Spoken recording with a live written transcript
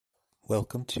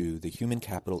Welcome to the Human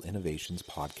Capital Innovations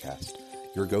Podcast,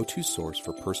 your go-to source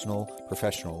for personal,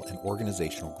 professional, and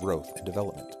organizational growth and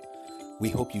development. We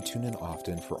hope you tune in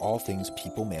often for all things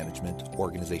people management,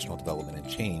 organizational development and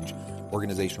change,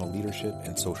 organizational leadership,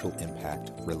 and social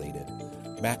impact related.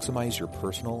 Maximize your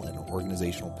personal and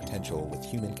organizational potential with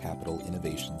Human Capital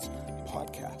Innovations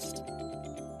Podcast.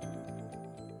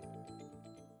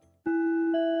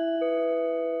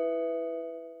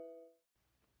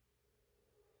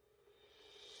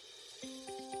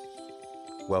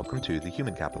 Welcome to the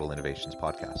Human Capital Innovations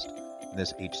Podcast. In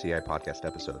this HCI podcast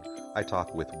episode, I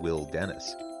talk with Will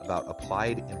Dennis about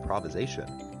applied improvisation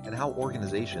and how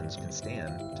organizations can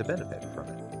stand to benefit from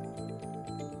it.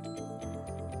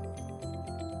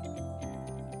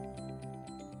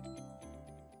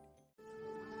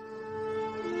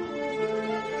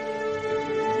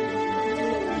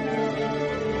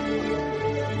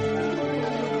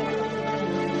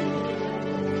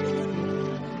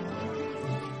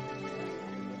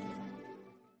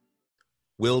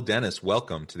 Will Dennis,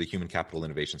 welcome to the Human Capital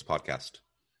Innovations Podcast.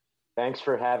 Thanks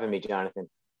for having me, Jonathan.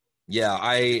 Yeah,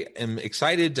 I am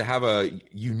excited to have a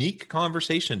unique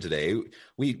conversation today.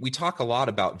 We talk a lot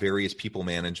about various people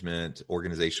management,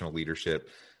 organizational leadership,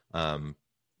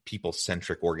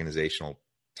 people-centric organizational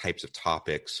types of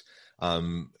topics.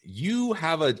 You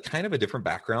have a kind of a different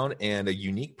background and a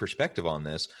unique perspective on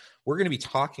this. We're going to be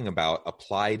talking about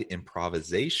applied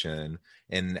improvisation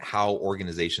and how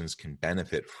organizations can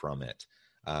benefit from it.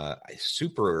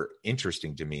 Super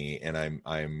interesting to me, and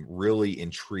I'm really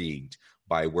intrigued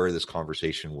by where this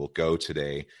conversation will go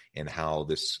today and how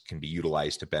this can be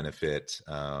utilized to benefit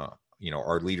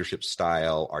our leadership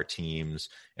style, our teams,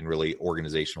 and really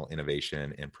organizational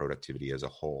innovation and productivity as a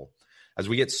whole. As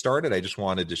we get started, I just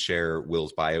wanted to share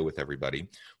Will's bio with everybody.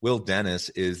 Will Dennis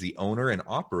is the owner and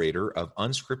operator of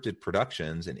Unscripted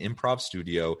Productions, an improv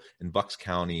studio in Bucks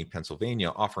County,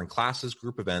 Pennsylvania, offering classes,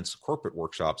 group events, corporate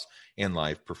workshops, and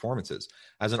live performances.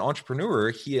 As an entrepreneur,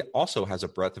 he also has a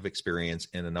breadth of experience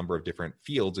in a number of different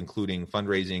fields, including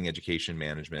fundraising, education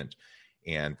management,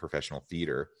 and professional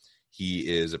theater. He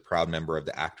is a proud member of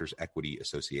the Actors Equity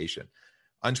Association.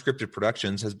 Unscripted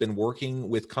Productions has been working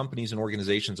with companies and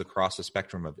organizations across the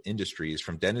spectrum of industries,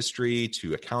 from dentistry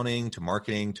to accounting to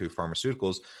marketing to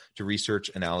pharmaceuticals to research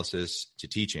analysis to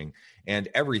teaching and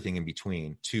everything in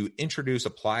between, to introduce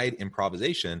applied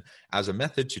improvisation as a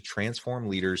method to transform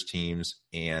leaders, teams,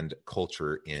 and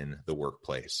culture in the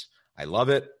workplace. I love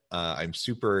it. I'm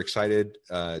super excited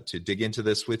to dig into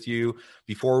this with you.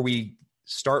 Before we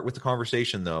start with the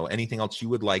conversation, though, anything else you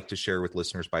would like to share with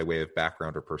listeners by way of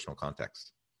background or personal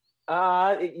context?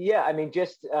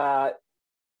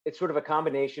 It's sort of a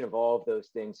combination of all of those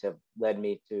things have led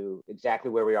me to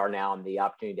exactly where we are now and the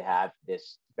opportunity to have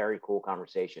this very cool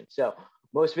conversation. So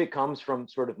most of it comes from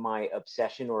sort of my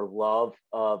obsession or love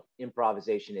of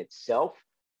improvisation itself,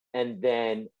 and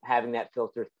then having that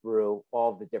filter through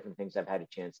all of the different things I've had a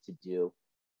chance to do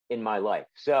in my life.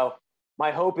 So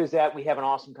my hope is that we have an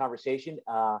awesome conversation,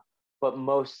 but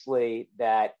mostly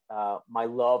that my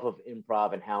love of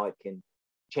improv and how it can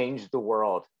change the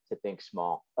world to think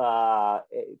small,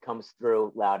 it comes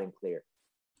through loud and clear.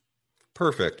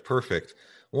 Perfect.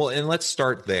 Well, and let's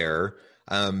start there,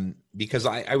 because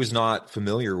I was not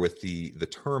familiar with the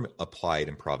term applied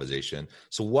improvisation.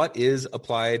 So what is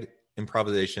applied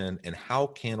improvisation and how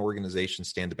can organizations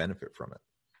stand to benefit from it?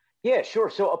 Yeah, sure.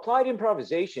 So applied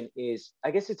improvisation is, I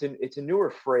guess it's a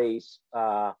newer phrase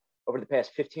over the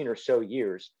past 15 or so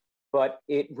years, but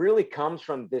it really comes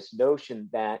from this notion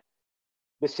that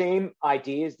the same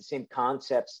ideas, the same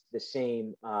concepts, the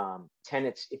same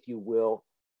tenets, if you will,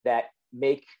 that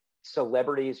make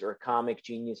celebrities or comic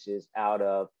geniuses out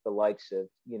of the likes of,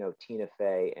 Tina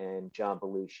Fey and John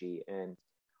Belushi and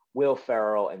Will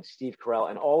Ferrell and Steve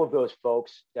Carell and all of those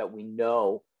folks that we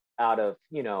know out of,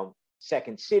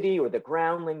 Second City or the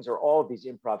Groundlings or all of these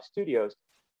improv studios.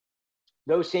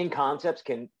 Those same concepts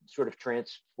can sort of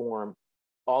transform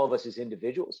all of us as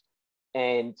individuals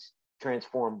and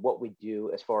transform what we do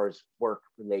as far as work,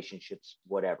 relationships,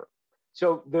 whatever.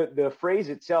 So the phrase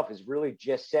itself is really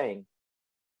just saying,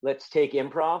 let's take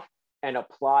improv and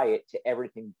apply it to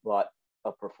everything but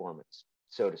a performance,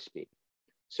 so to speak.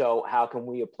 So how can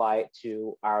we apply it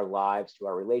to our lives, to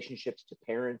our relationships, to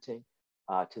parenting,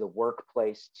 to the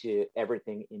workplace, to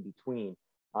everything in between,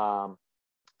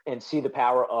 and see the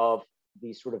power of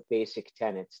these sort of basic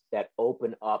tenets that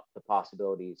open up the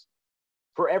possibilities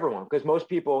for everyone? Because most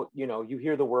people, you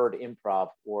hear the word improv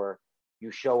or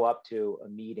you show up to a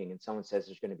meeting and someone says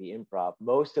there's going to be improv.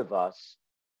 Most of us,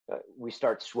 we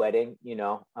start sweating, we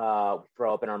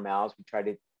throw up in our mouths. We try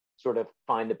to sort of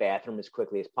find the bathroom as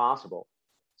quickly as possible.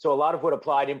 So a lot of what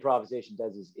applied improvisation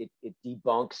does is it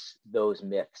debunks those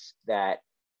myths that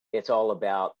it's all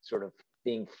about sort of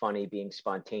being funny, being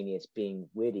spontaneous, being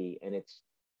witty, and it's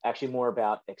actually more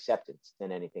about acceptance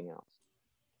than anything else.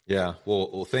 Yeah.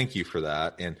 Well, thank you for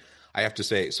that. And I have to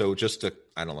say, so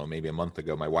I don't know, maybe a month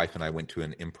ago, my wife and I went to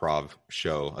an improv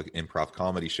show, an improv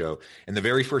comedy show. And the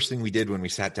very first thing we did when we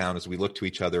sat down is we looked to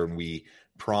each other and we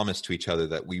promised to each other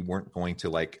that we weren't going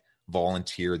to like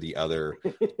volunteer the other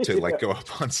to like go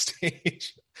up on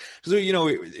stage. So,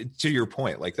 to your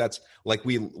point, like that's like,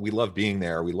 we love being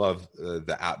there. We love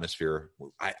the atmosphere.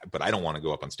 But I don't want to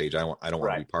go up on stage. I don't want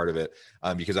Right. to be part of it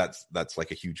because that's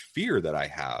like a huge fear that I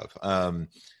have.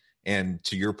 And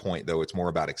to your point, though, it's more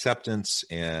about acceptance.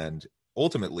 And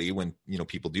ultimately, when,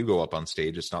 people do go up on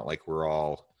stage, it's not like we're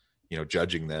all,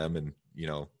 judging them and,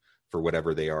 for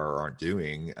whatever they are or aren't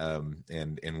doing.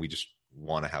 And we just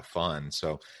want to have fun.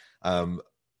 So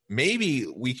maybe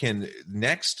we can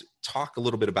next talk a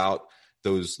little bit about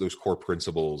those core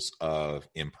principles of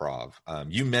improv.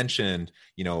 You mentioned,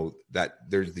 that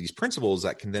there's these principles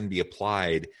that can then be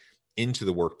applied into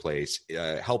the workplace,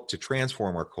 help to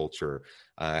transform our culture,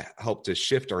 help to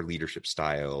shift our leadership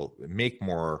style, make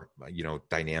more,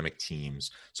 dynamic teams.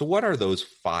 So what are those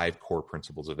 5 core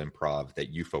principles of improv that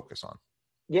you focus on?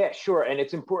 Yeah, sure. And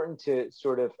it's important to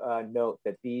sort of note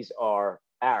that these are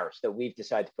ours that we've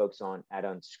decided to focus on at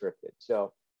Unscripted.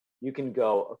 So you can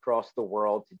go across the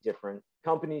world to different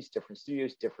companies, different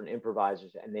studios, different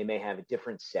improvisers, and they may have a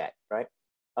different set, right?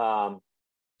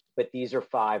 But these are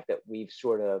 5 that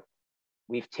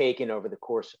we've taken over the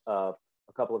course of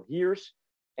a couple of years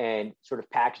and sort of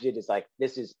packaged it as like,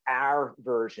 this is our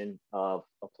version of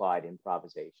applied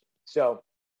improvisation. So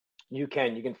you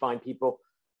can find people,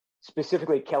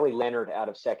 specifically Kelly Leonard out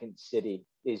of Second City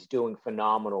is doing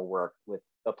phenomenal work with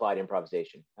applied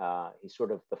improvisation. He's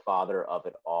sort of the father of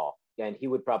it all. And he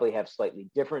would probably have slightly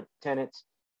different tenets.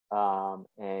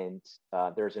 And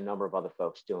there's a number of other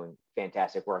folks doing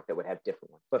fantastic work that would have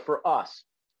different ones. But for us,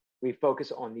 we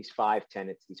focus on these 5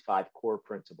 tenets, these 5 core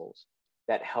principles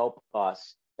that help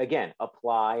us, again,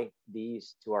 apply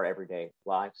these to our everyday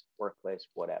lives, workplace,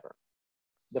 whatever.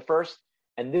 The first,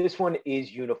 and this one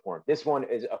is uniform. This one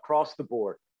is across the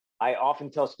board. I often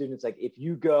tell students, like, if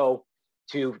you go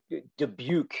to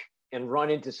Dubuque and run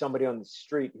into somebody on the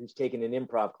street who's taken an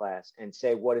improv class and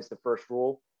say, what is the first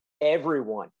rule?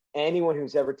 Anyone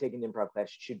who's ever taken an improv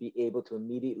class should be able to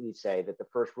immediately say that the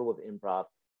first rule of improv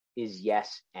is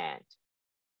yes and.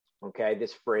 Okay,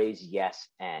 this phrase, yes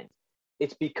and.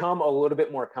 It's become a little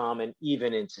bit more common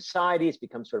even in society. It's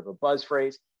become sort of a buzz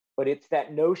phrase, but it's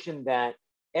that notion that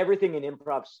everything in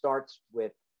improv starts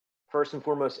with, first and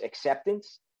foremost,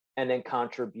 acceptance and then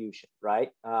contribution,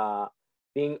 right?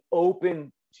 Being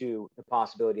open to the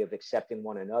possibility of accepting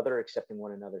one another, accepting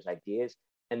one another's ideas,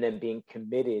 and then being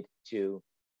committed to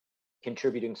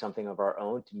contributing something of our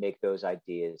own to make those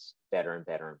ideas better and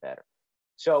better and better.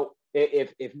 So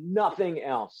if nothing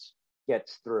else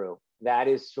gets through, that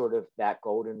is sort of that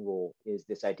golden rule, is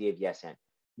this idea of yes and.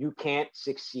 You can't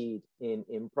succeed in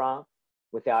improv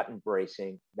without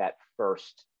embracing that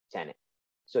first tenet.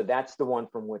 So that's the one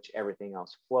from which everything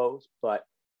else flows, but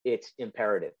it's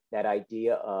imperative, that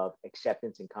idea of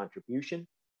acceptance and contribution,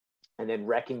 and then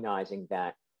recognizing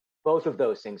that both of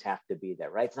those things have to be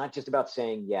there, right? It's not just about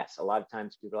saying yes. A lot of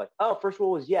times people are like, oh, first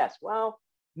rule is yes. Well,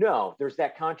 no, there's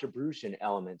that contribution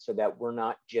element, so that we're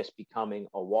not just becoming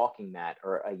a walking mat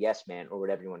or a yes man or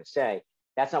whatever you want to say.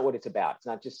 That's not what it's about. It's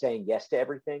not just saying yes to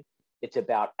everything. It's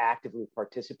about actively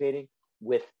participating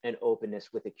with an openness,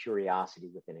 with a curiosity,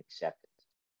 with an acceptance.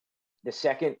 The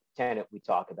second tenet we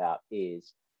talk about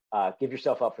is give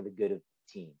yourself up for the good of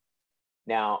the team.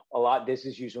 Now, this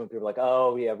is usually when people are like,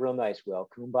 oh, yeah, real nice, Will,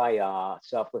 kumbaya,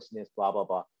 selflessness, blah, blah,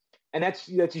 blah. And that's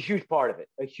a huge part of it.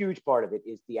 A huge part of it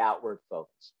is the outward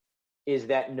focus, is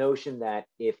that notion that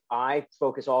if I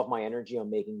focus all of my energy on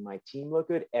making my team look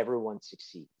good, everyone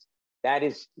succeeds. That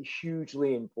is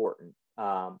hugely important.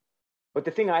 But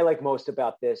the thing I like most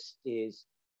about this is,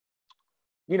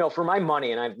 for my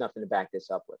money, and I have nothing to back this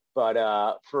up with, but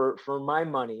for my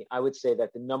money, I would say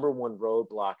that the number one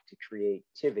roadblock to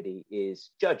creativity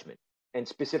is judgment, and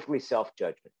specifically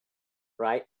self-judgment,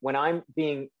 right? When I'm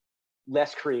being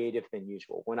less creative than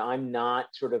usual, when I'm not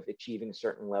sort of achieving a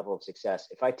certain level of success,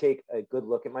 if I take a good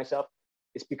look at myself,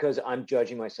 it's because I'm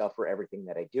judging myself for everything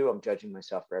that I do. I'm judging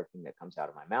myself for everything that comes out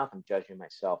of my mouth. I'm judging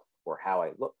myself for how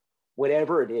I look,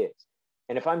 whatever it is.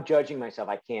 And if I'm judging myself,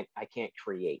 I can't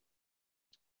create.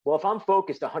 Well, if I'm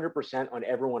focused 100% on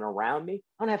everyone around me,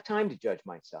 I don't have time to judge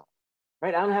myself,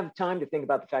 right? I don't have time to think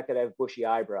about the fact that I have bushy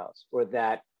eyebrows, or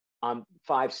that I'm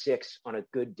 5'6" on a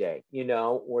good day,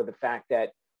 or the fact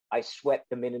that I sweat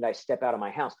the minute I step out of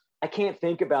my house. I can't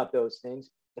think about those things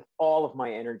if all of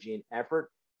my energy and effort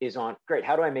is on, great,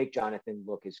 how do I make Jonathan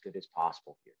look as good as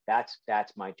possible here?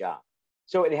 That's my job.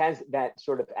 So it has that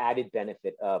sort of added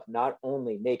benefit of not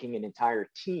only making an entire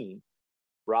team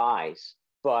rise,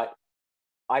 but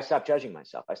I stop judging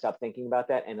myself. I stop thinking about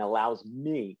that, and allows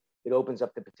me, it opens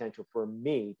up the potential for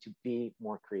me to be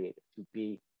more creative, to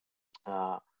be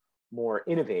more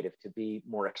innovative, to be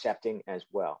more accepting as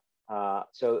well.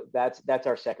 So that's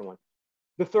our second one.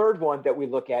 The third one that we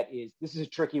look at is, this is a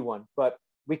tricky one, but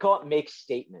we call it make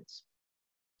statements.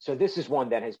 So this is one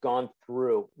that has gone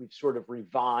through, we've sort of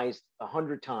revised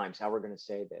 100 times how we're going to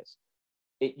say this.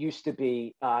 It used to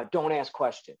be, don't ask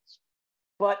questions.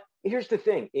 But here's the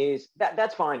thing is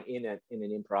that's fine in an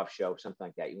improv show, something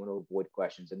like that. You want to avoid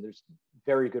questions, and there's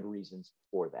very good reasons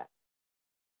for that.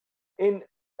 In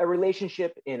a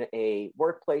relationship, in a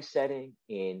workplace setting,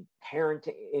 in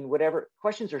parenting, in whatever,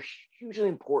 questions are hugely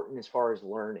important as far as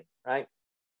learning, right?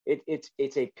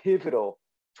 It's a pivotal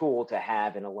tool to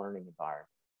have in a learning environment.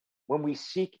 When we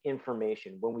seek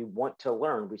information, when we want to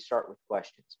learn, we start with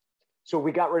questions. So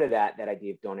we got rid of that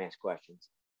idea of don't ask questions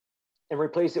and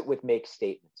replace it with make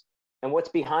statements. And what's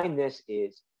behind this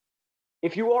is,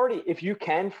 if you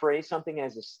can phrase something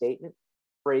as a statement,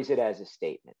 phrase it as a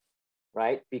statement,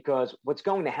 right? Because what's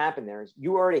going to happen there is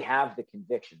you already have the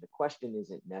conviction. The question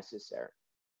isn't necessary.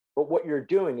 But what you're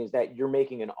doing is that you're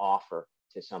making an offer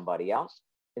to somebody else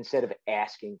instead of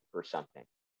asking for something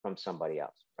from somebody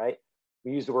else, right?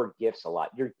 We use the word gifts a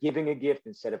lot. You're giving a gift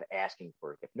instead of asking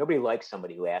for a gift. Nobody likes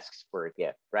somebody who asks for a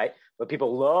gift, right? But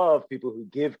people love people who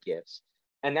give gifts.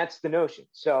 And that's the notion.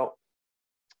 So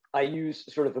I use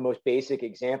sort of the most basic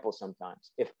example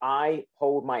sometimes. If I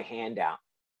hold my hand out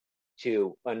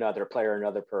to another player,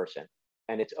 another person,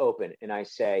 and it's open, and I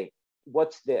say,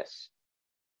 what's this?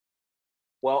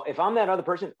 Well, if I'm that other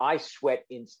person, I sweat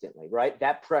instantly, right?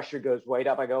 That pressure goes right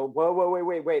up. I go,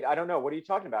 whoa, wait. I don't know. What are you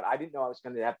talking about? I didn't know I was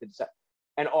going to have to decide.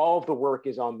 And all of the work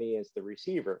is on me as the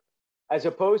receiver, as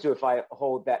opposed to if I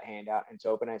hold that hand out and it's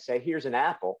open, I say, here's an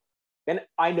apple, then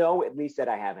I know at least that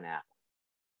I have an apple,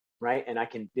 right? And I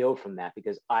can build from that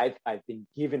because I've been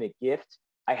given a gift.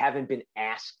 I haven't been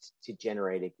asked to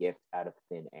generate a gift out of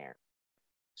thin air.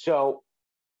 So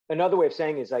another way of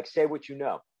saying is like, say what you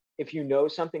know. If you know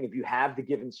something, if you have the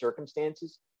given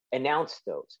circumstances, announce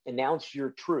those, announce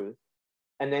your truth.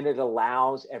 And then it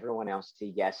allows everyone else to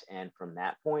yes and from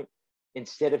that point,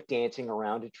 instead of dancing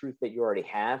around a truth that you already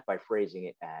have by phrasing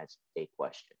it as a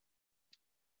question.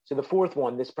 So the fourth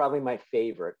one, this is probably my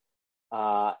favorite.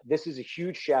 This is a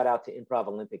huge shout out to Improv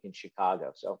Olympic in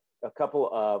Chicago. So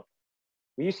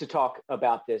we used to talk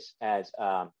about this as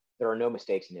there are no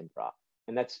mistakes in improv.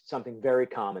 And that's something very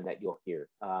common that you'll hear.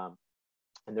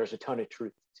 And there's a ton of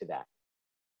truth to that.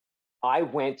 My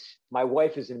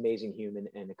wife is an amazing human.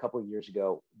 And a couple of years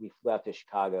ago, we flew out to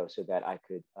Chicago so that I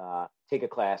could take a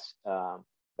class,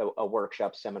 a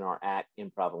workshop seminar at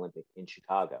Improv Olympic in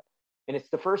Chicago. And it's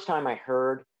the first time I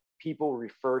heard people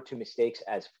refer to mistakes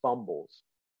as fumbles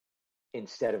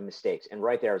instead of mistakes. And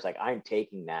right there, I was like, I'm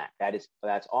taking that.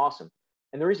 That's awesome.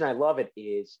 And the reason I love it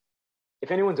is,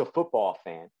 if anyone's a football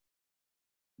fan,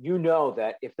 you know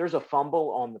that if there's a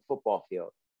fumble on the football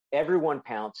field, everyone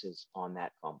pounces on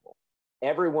that fumble.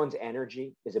 Everyone's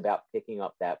energy is about picking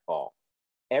up that ball.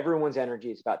 Everyone's energy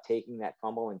is about taking that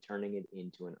fumble and turning it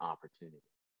into an opportunity.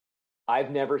 I've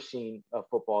never seen a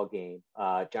football game,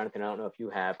 Jonathan, I don't know if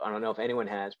you have, I don't know if anyone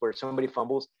has, where somebody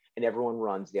fumbles and everyone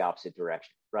runs the opposite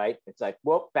direction, right? It's like,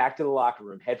 well, back to the locker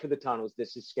room, head for the tunnels.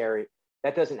 This is scary.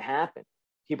 That doesn't happen.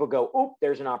 People go, oh,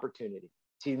 there's an opportunity.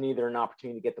 It's either an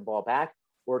opportunity to get the ball back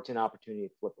or it's an opportunity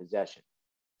to flip possession.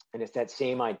 And it's that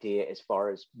same idea as far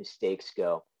as mistakes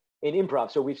go in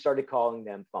improv. So we've started calling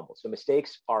them fumbles. So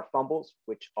mistakes are fumbles,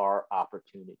 which are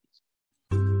opportunities.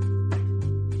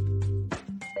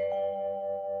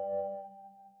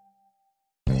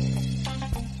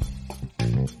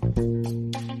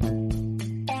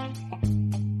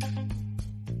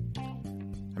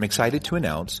 I'm excited to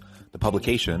announce the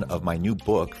publication of my new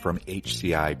book from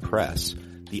HCI Press,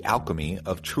 The Alchemy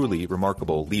of Truly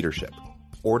Remarkable Leadership: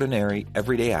 Ordinary,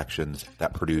 Everyday Actions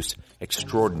that Produce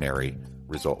Extraordinary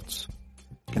Results.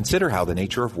 Consider how the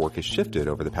nature of work has shifted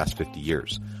over the past 50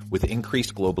 years. With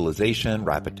increased globalization,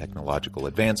 rapid technological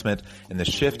advancement, and the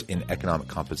shift in economic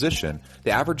composition,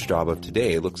 the average job of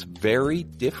today looks very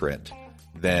different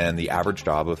than the average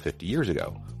job of 50 years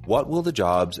ago. What will the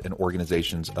jobs and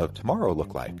organizations of tomorrow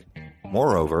look like?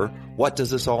 Moreover, what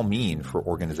does this all mean for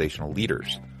organizational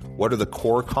leaders? What are the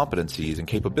core competencies and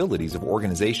capabilities of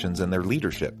organizations and their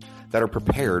leadership that are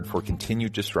prepared for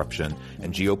continued disruption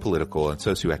and geopolitical and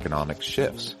socioeconomic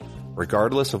shifts?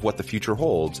 Regardless of what the future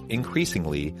holds,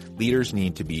 increasingly, leaders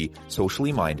need to be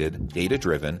socially minded,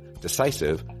 data-driven,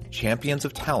 decisive, champions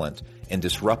of talent, and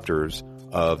disruptors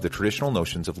of the traditional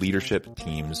notions of leadership,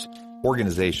 teams,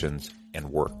 organizations, and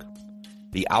work.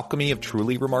 The Alchemy of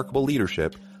Truly Remarkable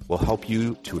Leadership will help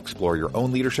you to explore your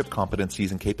own leadership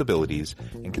competencies and capabilities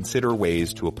and consider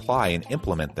ways to apply and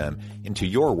implement them into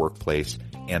your workplace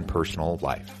and personal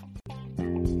life.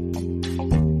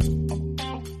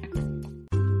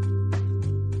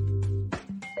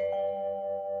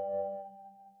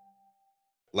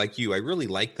 Like you, I really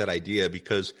like that idea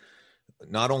because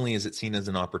not only is it seen as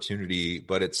an opportunity,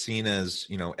 but it's seen as,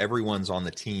 everyone's on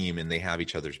the team and they have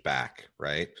each other's back,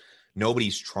 right?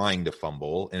 Nobody's trying to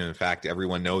fumble. And in fact,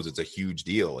 everyone knows it's a huge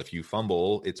deal. If you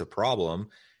fumble, it's a problem.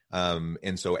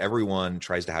 And so everyone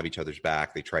tries to have each other's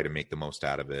back. They try to make the most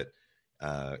out of it.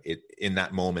 In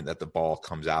that moment that the ball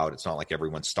comes out, it's not like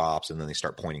everyone stops and then they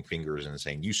start pointing fingers and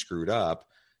saying, you screwed up.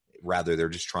 Rather, they're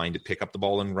just trying to pick up the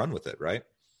ball and run with it, right?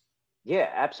 Yeah,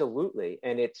 absolutely.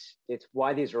 And it's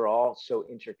why these are all so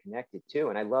interconnected too.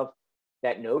 And I love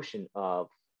that notion of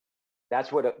that's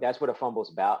what a fumble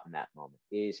is about in that moment,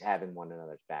 is having one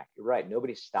another's back. You're right.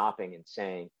 Nobody's stopping and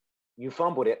saying, you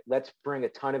fumbled it. Let's bring a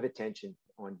ton of attention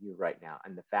on you right now.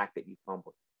 And the fact that you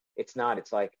fumbled, it's not,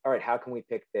 it's like, all right, how can we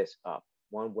pick this up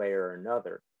one way or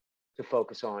another to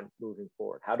focus on moving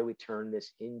forward? How do we turn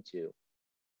this into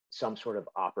some sort of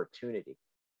opportunity?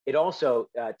 It also,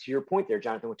 to your point there,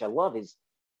 Jonathan, which I love, is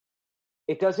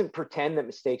it doesn't pretend that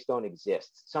mistakes don't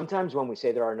exist. Sometimes when we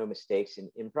say there are no mistakes in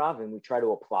improv and we try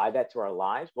to apply that to our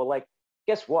lives, well, like,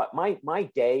 guess what? My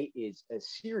day is a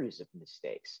series of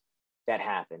mistakes that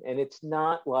happen. And it's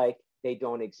not like they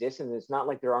don't exist, and it's not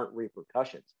like there aren't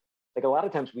repercussions. Like a lot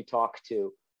of times we talk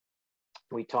to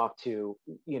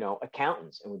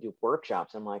accountants and we do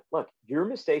workshops. I'm like, look, your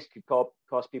mistakes could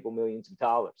cost people millions of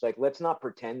dollars. Like, let's not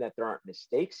pretend that there aren't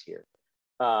mistakes here.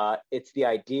 It's the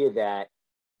idea that,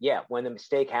 yeah, when a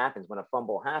mistake happens, when a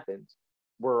fumble happens,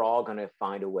 we're all going to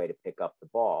find a way to pick up the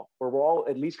ball, or we're all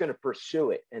at least going to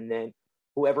pursue it. And then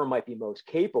whoever might be most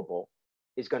capable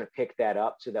is going to pick that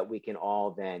up so that we can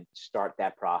all then start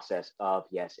that process of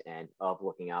of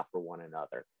looking out for one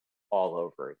another all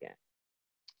over again.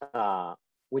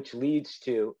 Which leads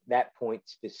to that point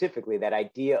specifically, that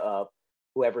idea of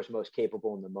whoever's most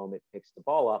capable in the moment picks the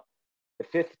ball up. The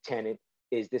fifth tenet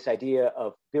is this idea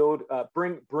of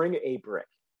bring a brick.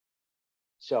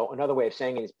 So another way of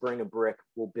saying it is bring a brick,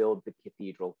 we'll build the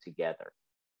cathedral together.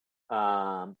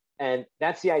 And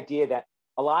that's the idea that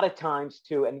a lot of times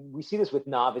too, and we see this with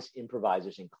novice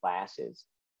improvisers in classes,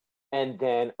 and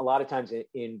then a lot of times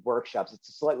in workshops, it's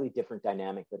a slightly different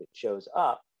dynamic that it shows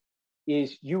up,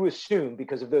 is you assume,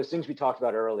 because of those things we talked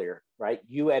about earlier, right?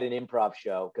 You at an improv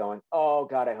show going, oh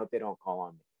God, I hope they don't call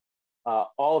on me.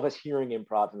 All of us hearing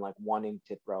improv and like wanting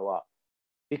to throw up.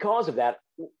 Because of that,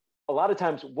 a lot of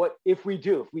times if we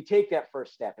take that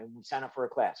first step and we sign up for a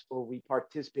class or we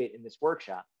participate in this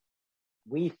workshop,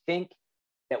 we think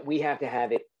that we have to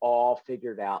have it all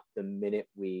figured out the minute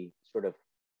we sort of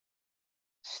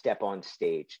step on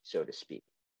stage, so to speak.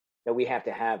 That we have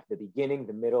to have the beginning,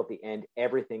 the middle, the end,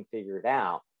 everything figured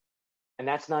out. And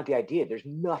that's not the idea. There's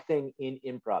nothing in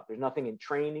improv. There's nothing in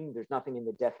training. There's nothing in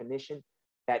the definition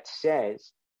that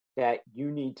says that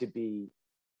you need to be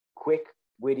quick,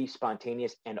 witty,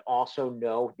 spontaneous, and also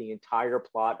know the entire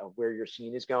plot of where your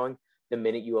scene is going the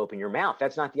minute you open your mouth.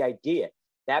 That's not the idea.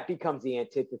 That becomes the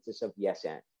antithesis of yes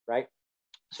and, right?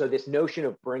 So this notion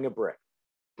of bring a brick,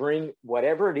 bring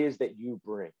whatever it is that you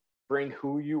bring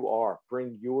who you are,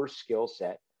 bring your skill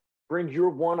set, bring your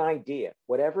one idea,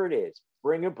 whatever it is,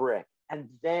 bring a brick. And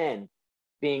then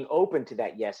being open to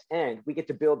that yes and, we get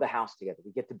to build the house together.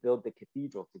 We get to build the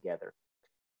cathedral together.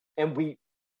 And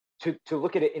to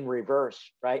look at it in reverse,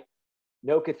 right?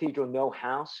 No cathedral, no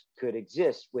house could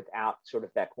exist without sort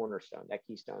of that cornerstone, that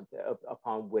keystone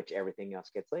upon which everything else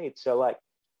gets laid. So like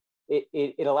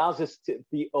it allows us to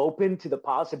be open to the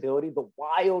possibility, the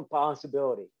wild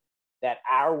possibility, that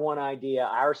our one idea,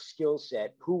 our skill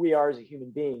set, who we are as a human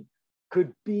being,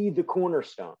 could be the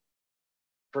cornerstone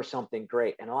for something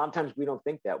great. And a lot of times we don't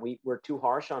think that. We're too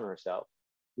harsh on ourselves.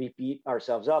 We beat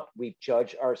ourselves up. We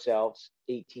judge ourselves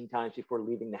 18 times before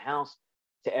leaving the house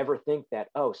to ever think that,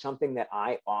 oh, something that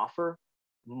I offer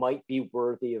might be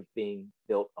worthy of being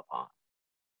built upon.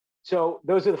 So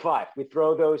those are the five. We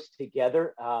throw those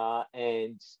together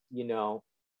and,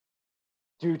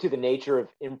 due to the nature of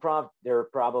improv, they're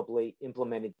probably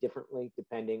implemented differently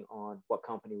depending on what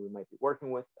company we might be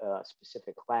working with, a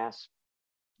specific class,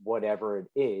 whatever it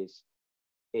is.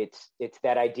 It's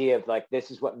that idea of like,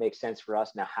 this is what makes sense for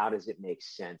us. Now, how does it make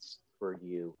sense for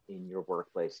you in your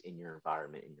workplace, in your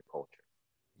environment, in your culture?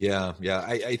 Yeah, yeah.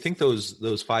 I think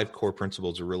those five core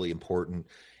principles are really important,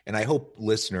 and I hope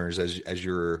listeners, as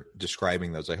you're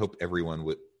describing those, I hope everyone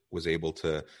was able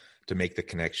to make the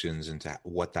connections into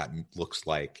what that looks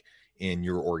like in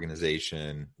your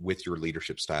organization, with your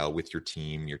leadership style, with your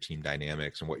team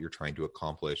dynamics, and what you're trying to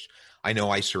accomplish. I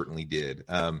know I certainly did.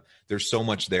 There's so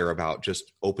much there about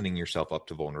just opening yourself up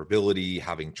to vulnerability,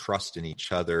 having trust in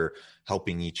each other,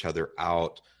 helping each other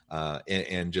out,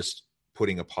 and just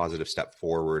putting a positive step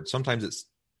forward. Sometimes it's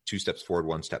two steps forward,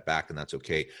 one step back, and that's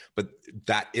okay. But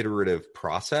that iterative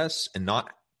process and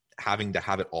not having to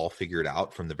have it all figured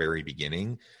out from the very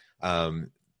beginning,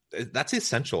 that's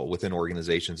essential within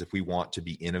organizations if we want to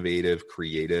be innovative,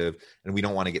 creative, and we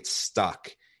don't want to get stuck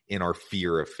in our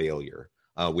fear of failure,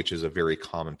 which is a very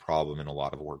common problem in a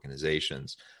lot of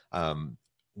organizations.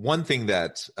 One thing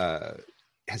that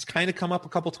has kind of come up a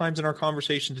couple times in our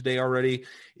conversation today already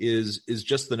is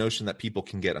just the notion that people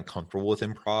can get uncomfortable with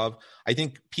improv. I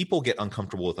think people get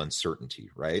uncomfortable with uncertainty,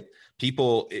 right?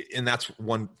 People, and that's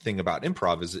one thing about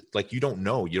improv is like, you don't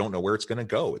know where it's going to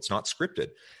go. It's not scripted.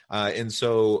 And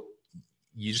so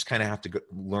you just kind of have to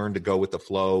learn to go with the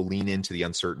flow, lean into the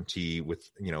uncertainty with,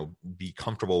 be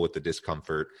comfortable with the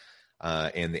discomfort,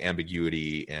 and the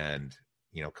ambiguity and,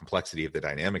 complexity of the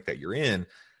dynamic that you're in.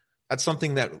 That's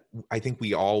something that I think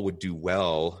we all would do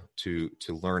well to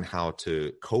learn how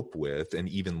to cope with and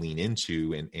even lean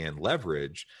into and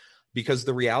leverage, because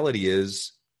the reality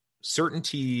is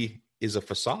certainty is a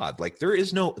facade. Like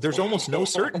there's almost no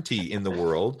certainty in the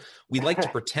world. We like to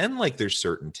pretend like there's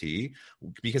certainty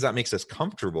because that makes us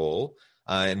comfortable,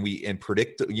 and we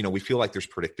feel like there's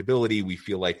predictability. We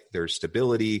feel like there's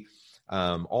stability.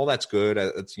 All that's good.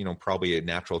 It's probably a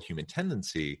natural human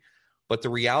tendency. But the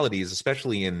reality is,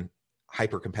 especially in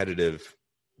hyper-competitive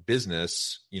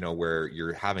business, where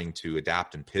you're having to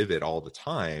adapt and pivot all the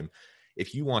time,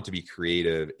 if you want to be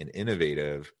creative and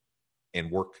innovative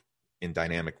and work in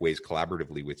dynamic ways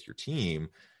collaboratively with your team,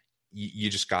 you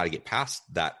just got to get past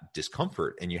that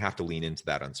discomfort and you have to lean into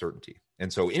that uncertainty.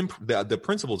 And so the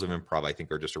principles of improv, I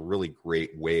think, are just a really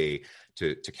great way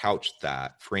to couch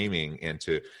that framing and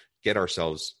to get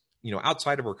ourselves,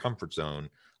 outside of our comfort zone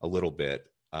a little bit.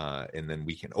 And then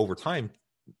we can, over time,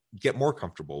 get more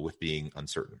comfortable with being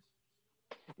uncertain.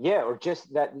 Yeah, or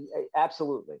just that.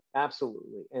 Absolutely.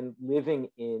 And living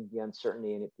in the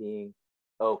uncertainty and it being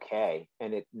okay,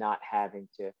 and it not having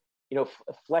to,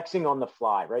 flexing on the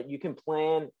fly, right? You can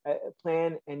plan,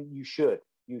 and you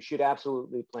should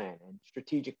absolutely plan, and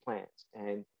strategic plans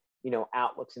and,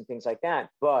 outlooks and things like that.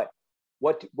 But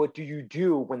what do you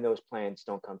do when those plans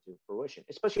don't come to fruition,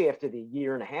 especially after the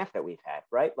year and a half that we've had,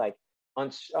 right? Like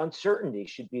uncertainty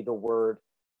should be the word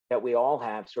that we all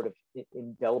have sort of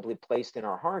indelibly placed in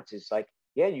our hearts. Is like,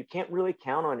 yeah, you can't really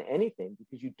count on anything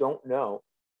because you don't know.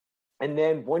 And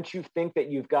then once you think that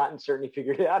you've gotten certainty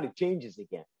figured out, it changes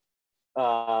again.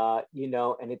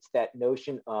 And it's that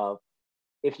notion of,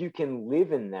 if you can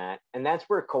live in that, and that's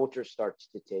where culture starts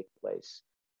to take place.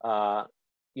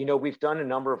 We've done a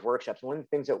number of workshops. One of the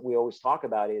things that we always talk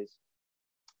about is,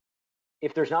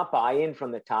 if there's not buy-in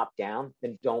from the top down,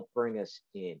 then don't bring us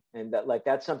in. And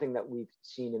that's something that we've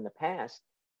seen in the past,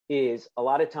 is a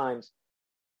lot of times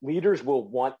leaders will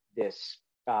want this.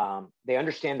 They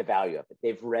understand the value of it.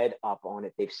 They've read up on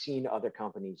it. They've seen other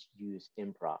companies use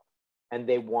improv, and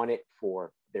they want it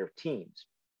for their teams,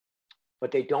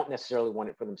 but they don't necessarily want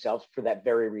it for themselves, for that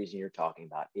very reason you're talking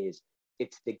about. Is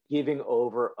it's the giving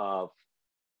over of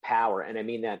power. And I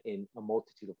mean that in a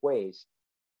multitude of ways.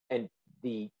 And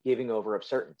the giving over of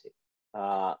certainty.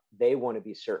 They want to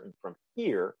be certain from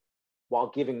here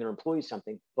while giving their employees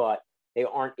something, but they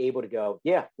aren't able to go,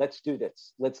 yeah, let's do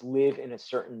this. Let's live in a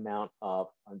certain amount of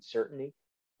uncertainty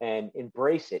and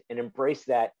embrace it, and embrace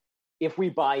that. If we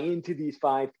buy into these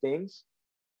 5 things,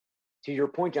 to your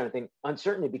point, Jonathan,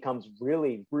 uncertainty becomes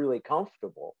really, really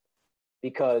comfortable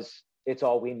because it's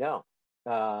all we know,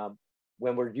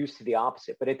 when we're used to the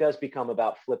opposite. But it does become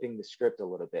about flipping the script a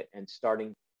little bit and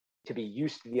starting to be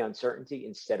used to the uncertainty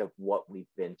instead of what we've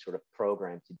been sort of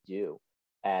programmed to do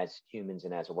as humans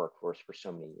and as a workforce for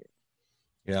so many years.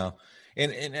 Yeah.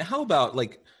 And how about,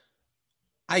 like,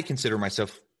 I consider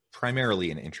myself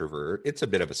primarily an introvert. It's a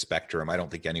bit of a spectrum. I don't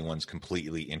think anyone's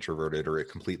completely introverted or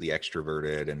completely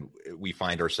extroverted. And we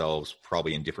find ourselves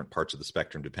probably in different parts of the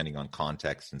spectrum depending on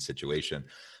context and situation.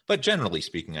 But generally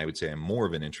speaking, I would say I'm more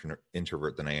of an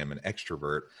introvert than I am an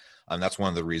extrovert. That's one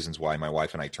of the reasons why my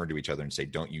wife and I turn to each other and say,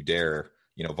 don't you dare,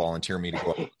 volunteer me to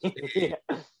go up on stage.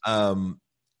 Yeah.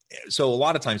 So a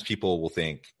lot of times people will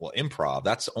think, well, improv,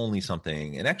 that's only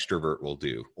something an extrovert will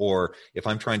do. Or if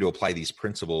I'm trying to apply these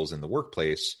principles in the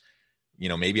workplace,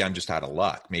 maybe I'm just out of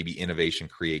luck. Maybe innovation,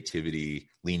 creativity,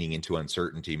 leaning into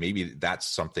uncertainty, maybe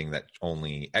that's something that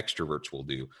only extroverts will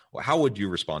do. Well, how would you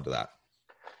respond to that?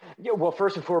 Yeah, well,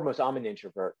 first and foremost, I'm an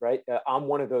introvert, right? I'm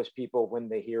one of those people when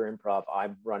they hear improv,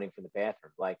 I'm running for the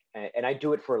bathroom, and I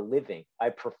do it for a living. I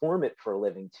perform it for a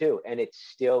living too, and it's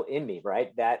still in me,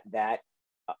 right? That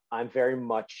I'm very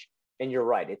much, and you're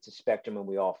right, it's a spectrum, and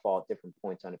we all fall at different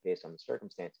points on it based on the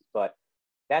circumstances. But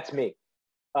that's me.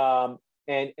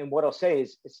 And what I'll say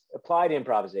is, applied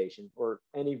improvisation or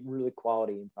any really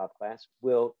quality improv class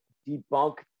will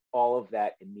debunk all of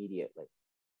that immediately,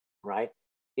 right?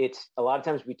 It's a lot of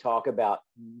times we talk about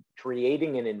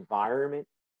creating an environment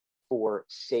for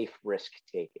safe risk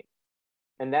taking.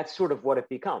 And that's sort of what it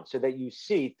becomes, so that you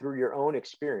see through your own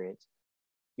experience,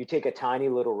 you take a tiny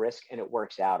little risk and it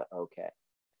works out okay.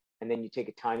 And then you take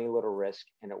a tiny little risk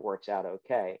and it works out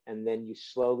okay. And then you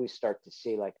slowly start to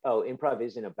see like, oh, improv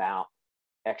isn't about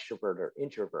extrovert or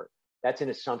introvert. That's an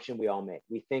assumption we all make.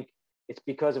 We think it's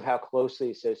because of how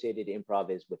closely associated improv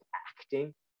is with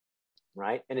acting,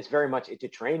 right? And it's a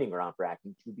training ground for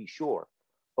acting, to be sure.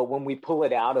 But when we pull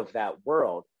it out of that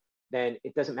world, then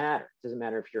it doesn't matter. It doesn't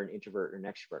matter if you're an introvert or an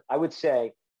extrovert. I would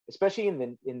say, especially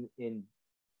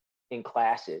in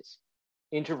classes,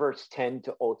 introverts tend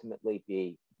to ultimately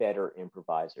be better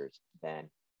improvisers than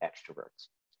extroverts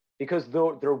because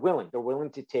they're willing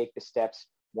to take the steps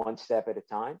one step at a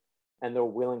time, and they're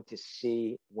willing to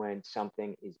see when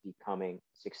something is becoming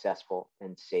successful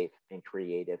and safe and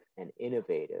creative and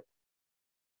innovative.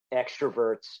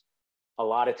 Extroverts, a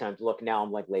lot of times, look, now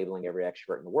I'm like labeling every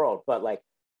extrovert in the world, but like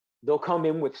they'll come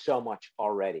in with so much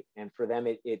already. And for them,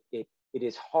 it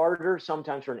is harder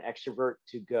sometimes for an extrovert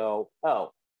to go,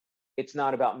 oh, it's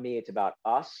not about me, it's about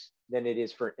us, than it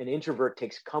is for an introvert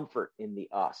takes comfort in the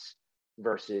us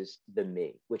versus the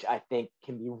me, which I think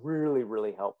can be really,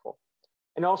 really helpful.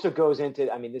 And also goes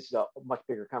into, I mean, this is a much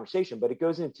bigger conversation, but it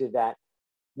goes into that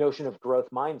notion of growth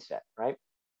mindset, right?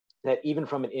 That even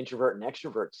from an introvert and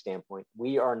extrovert standpoint,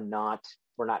 we're not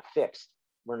fixed.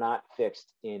 We're not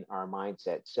fixed in our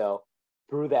mindset. So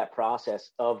through that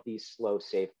process of these slow,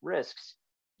 safe risks,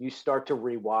 you start to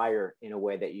rewire in a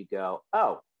way that you go,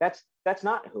 oh, that's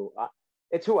not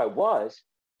it's who I was,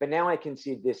 but now I can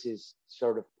see this is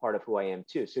sort of part of who I am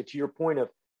too. So to your point of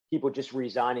people just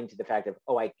resigning to the fact of,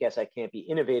 oh, I guess I can't be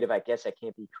innovative, I guess I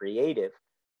can't be creative.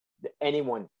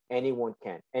 Anyone can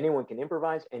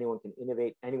improvise, anyone can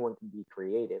innovate, anyone can be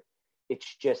creative.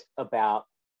 It's just about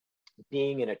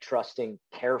being in a trusting,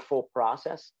 careful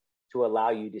process to allow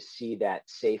you to see that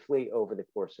safely over the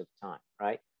course of time,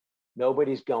 right?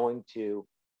 Nobody's going to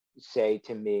say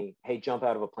to me, hey, jump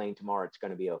out of a plane tomorrow, it's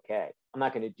going to be okay. I'm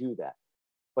not going to do that.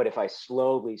 But if I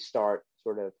slowly start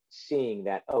sort of seeing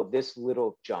that, oh, this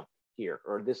little jump here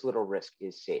or this little risk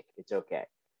is safe, it's okay.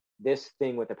 This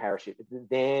thing with a parachute,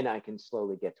 then I can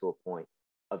slowly get to a point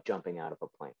of jumping out of a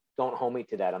plane. Don't hold me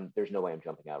to that. There's no way I'm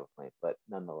jumping out of a plane, but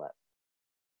nonetheless.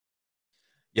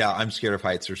 Yeah, I'm scared of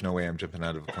heights. There's no way I'm jumping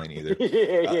out of a plane either.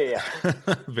 yeah.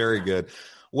 Very good.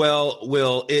 Well,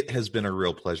 Will, it has been a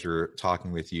real pleasure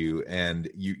talking with you, and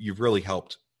you've really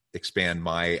helped expand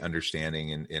my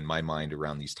understanding in my mind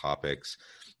around these topics.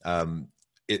 I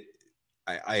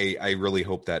really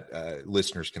hope that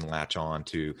listeners can latch on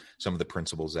to some of the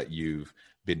principles that you've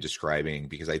been describing,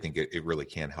 because I think it really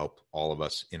can help all of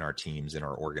us in our teams, in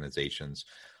our organizations.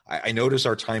 I notice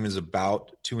our time is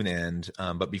about to an end,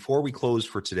 but before we close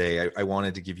for today, I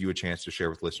wanted to give you a chance to share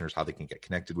with listeners how they can get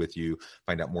connected with you,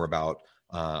 find out more about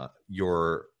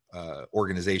your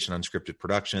organization, Unscripted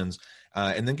Productions,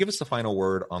 and then give us the final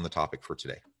word on the topic for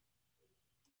today.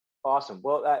 Awesome.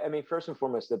 Well, I mean, first and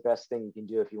foremost, the best thing you can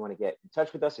do if you want to get in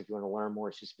touch with us, if you want to learn more,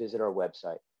 is just visit our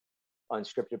website,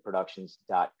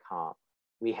 unscriptedproductions.com.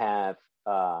 We have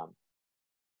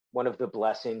one of the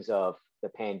blessings of the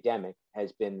pandemic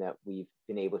has been that we've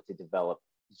been able to develop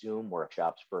Zoom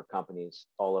workshops for companies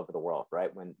all over the world,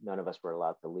 right? When none of us were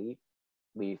allowed to leave,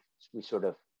 we sort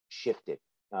of shifted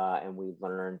and we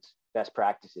learned best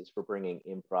practices for bringing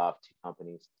improv to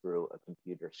companies through a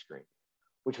computer screen,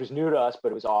 which was new to us,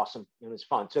 but it was awesome. It was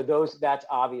fun. So that's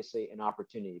obviously an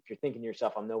opportunity. If you're thinking to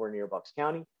yourself, I'm nowhere near Bucks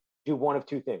County, do one of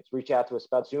two things: reach out to us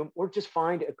about Zoom, or just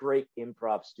find a great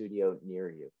improv studio near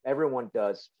you. Everyone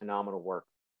does phenomenal work.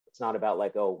 It's not about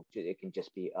like, oh, it can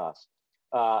just be us.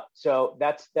 So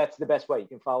that's the best way. You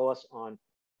can follow us on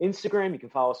Instagram. You can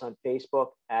follow us on Facebook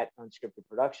at Unscripted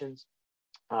Productions.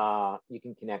 You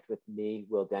can connect with me,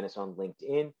 Will Dennis, on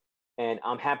LinkedIn. And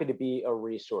I'm happy to be a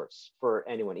resource for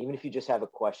anyone, even if you just have a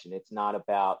question. It's not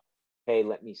about, hey,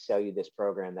 let me sell you this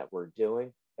program that we're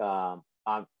doing.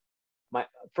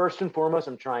 First and foremost,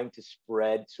 I'm trying to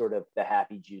spread sort of the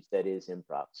happy juice that is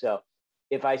improv. So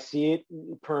if I see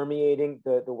it permeating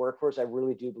the workforce, I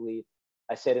really do believe,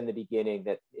 I said in the beginning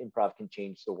that improv can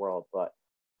change the world, but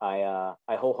I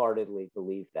wholeheartedly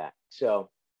believe that. So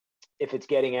if it's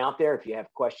getting out there, if you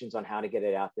have questions on how to get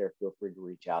it out there, feel free to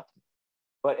reach out to me.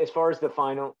 But as far as a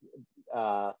final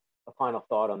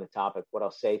thought on the topic, what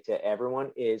I'll say to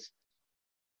everyone is,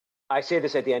 I say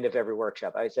this at the end of every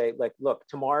workshop. I say, like, look,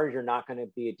 tomorrow you're not going to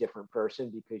be a different person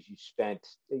because you spent,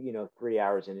 3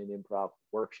 hours in an improv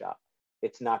workshop.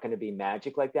 It's not going to be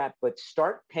magic like that, but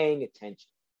start paying attention.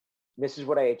 And this is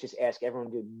what I just ask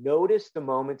everyone to do. Notice the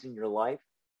moments in your life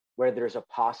where there's a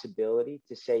possibility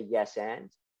to say yes and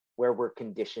where we're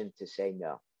conditioned to say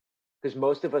no. Because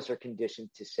most of us are conditioned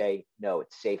to say no.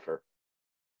 It's safer.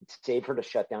 It's safer to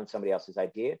shut down somebody else's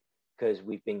idea because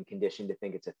we've been conditioned to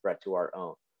think it's a threat to our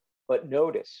own. But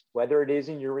notice, whether it is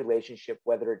in your relationship,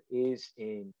 whether it is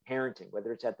in parenting,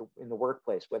 whether it's in the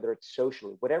workplace, whether it's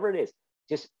socially, whatever it is,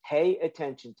 just pay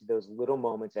attention to those little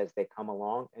moments as they come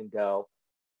along and go,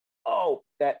 oh,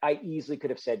 that I easily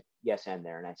could have said yes and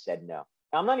there, and I said no.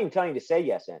 I'm not even telling you to say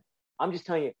yes and. I'm just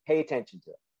telling you, pay attention to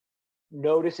it.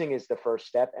 Noticing is the first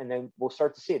step, and then we'll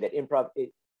start to see that improv,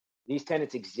 these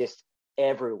tenets exist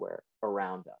everywhere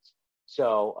around us.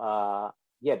 So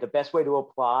the best way to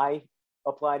apply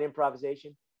applied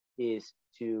improvisation is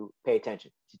to pay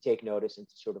attention, to take notice, and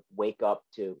to sort of wake up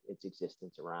to its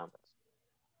existence around us.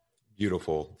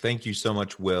 Beautiful. Thank you so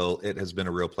much, Will. It has been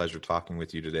a real pleasure talking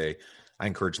with you today. I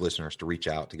encourage listeners to reach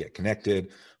out, to get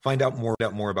connected, find out more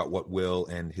about what Will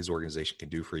and his organization can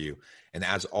do for you. And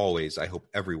as always, I hope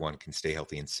everyone can stay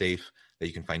healthy and safe, that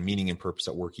you can find meaning and purpose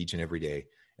at work each and every day.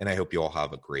 And I hope you all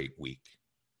have a great week.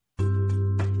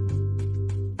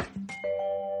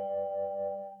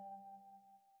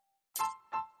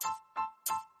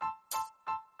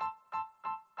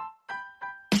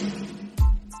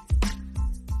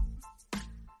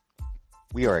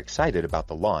 We are excited about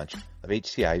the launch of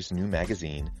HCI's new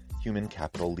magazine, Human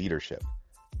Capital Leadership.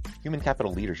 Human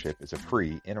Capital Leadership is a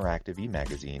free, interactive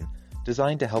e-magazine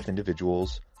designed to help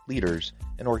individuals, leaders,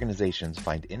 and organizations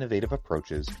find innovative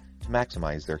approaches to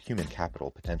maximize their human capital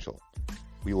potential.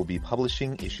 We will be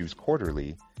publishing issues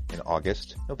quarterly in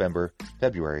August, November,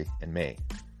 February, and May.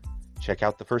 Check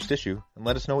out the first issue and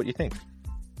let us know what you think.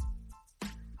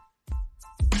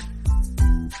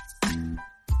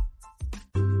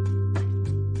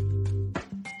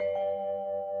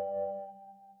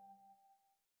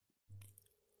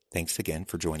 Thanks again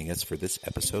for joining us for this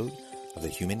episode of the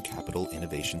Human Capital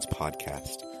Innovations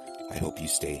Podcast. I hope you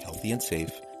stay healthy and safe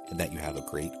and that you have a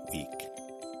great week.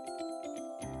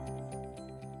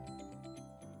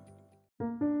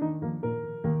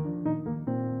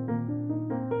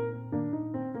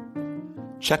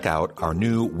 Check out our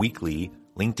new weekly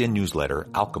LinkedIn newsletter,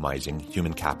 Alchemizing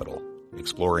Human Capital,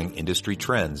 exploring industry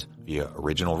trends via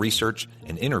original research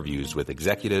and interviews with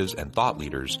executives and thought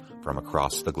leaders from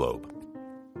across the globe.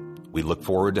 We look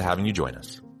forward to having you join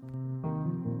us.